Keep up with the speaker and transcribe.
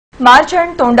March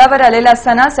end तोंडावर आलेला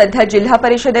असताना सध्या जिल्हा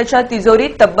परिषदेच्या तिजोरीत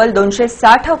तब्बल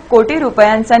 260 कोटी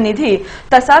रुपयांचा निधी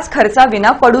तसाच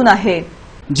खर्चाविना पडून आहे।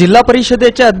 जिल्हा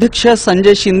परिषदेचे अध्यक्ष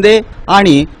संजय शिंदे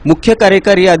आणि मुख्य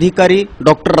कार्यकारी अधिकारी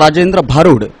डॉक्टर राजेंद्र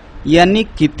भारुड यांनी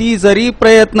किती जरी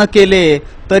प्रयत्न केले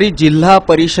तरी जिल्हा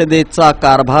परिषदेचा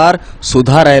कारभार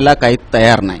सुधारायला काही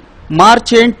तयार नाही।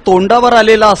 मार्च एंड तोंडावर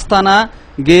आलेला असताना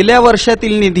गेल्या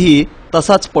वर्षातील निधी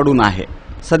तसाच पडून आहे।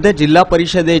 सध्या जिल्हा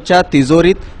परिषदेच्या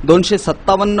तिजोरीत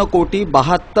 257 कोटी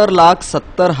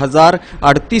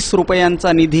 72,70,038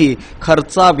 रुपयांचा निधी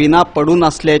खर्चाविना पडून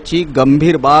असल्याची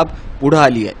गंभीर बाब पुढे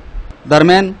आली आहे।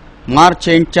 दरम्यान मार्च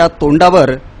एंडच्या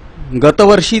तोंडावर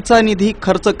गतवर्षीचा निधी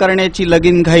खर्च करण्याची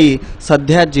लगीनघाई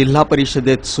सध्या जिल्हा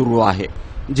परिषदेत सुरू आहे।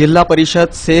 जिल्हा परिषद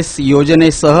सेस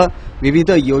योजनेसह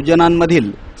विविध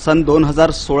योजनांमधील सन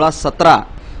 2016-17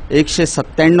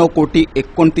 197 कोटी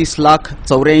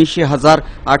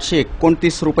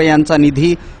 29,84,829 रुपयांचा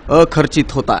निधी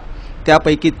अखर्चित होता।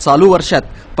 त्यापैकी चालू वर्षात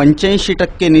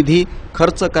 85% निधी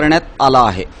खर्च करण्यात आला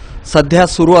आहे। सध्या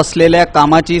सुरू असलेल्या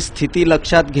कामाची स्थिती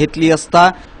लक्षात घेतली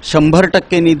असता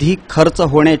 100% निधी खर्च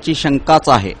होण्याची शंकाच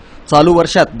आहे। चालू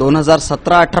वर्षात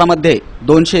 2017-18 मध्ये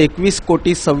 221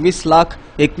 कोटी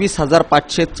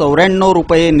 26,21,594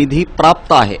 रुपये निधी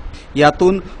प्राप्त आहे।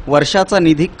 यातून वर्षाचा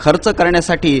निधी खर्च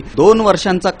करण्यासाठी 2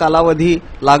 वर्षांचा कालावधी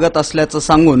लागत असल्याचं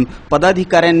सांगून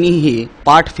पदाधिकाऱ्यांनीही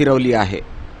पाठ फिरवली आहे।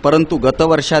 परंतु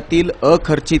गतवर्षातील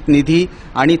अखर्चित निधी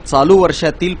आणि चालू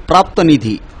वर्षातील प्राप्त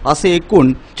निधी असे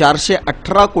एकूण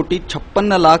 418 कोटी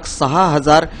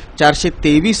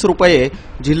 56,06,423 रुपये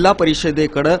जिल्हा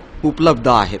परिषदेकडे उपलब्ध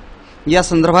आहेत। या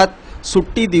संदर्भात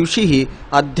सुट्टी दिवशीही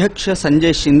अध्यक्ष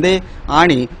संजय शिंदे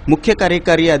आणि मुख्य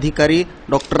कार्यकारी अधिकारी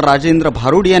डॉक्टर राजेंद्र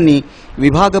भारुड यांनी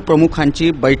विभाग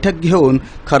प्रमुखांची बैठक घेऊन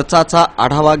खर्चाचा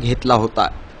आढावा घेतला होता।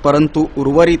 परंतु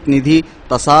उर्वरित निधी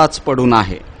तसाच पडून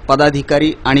आहे।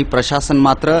 पदाधिकारी आणि प्रशासन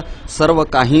मात्र सर्व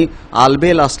काही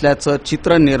आलबेल असल्याचं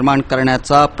चित्र निर्माण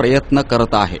करण्याचा प्रयत्न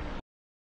करत आहे।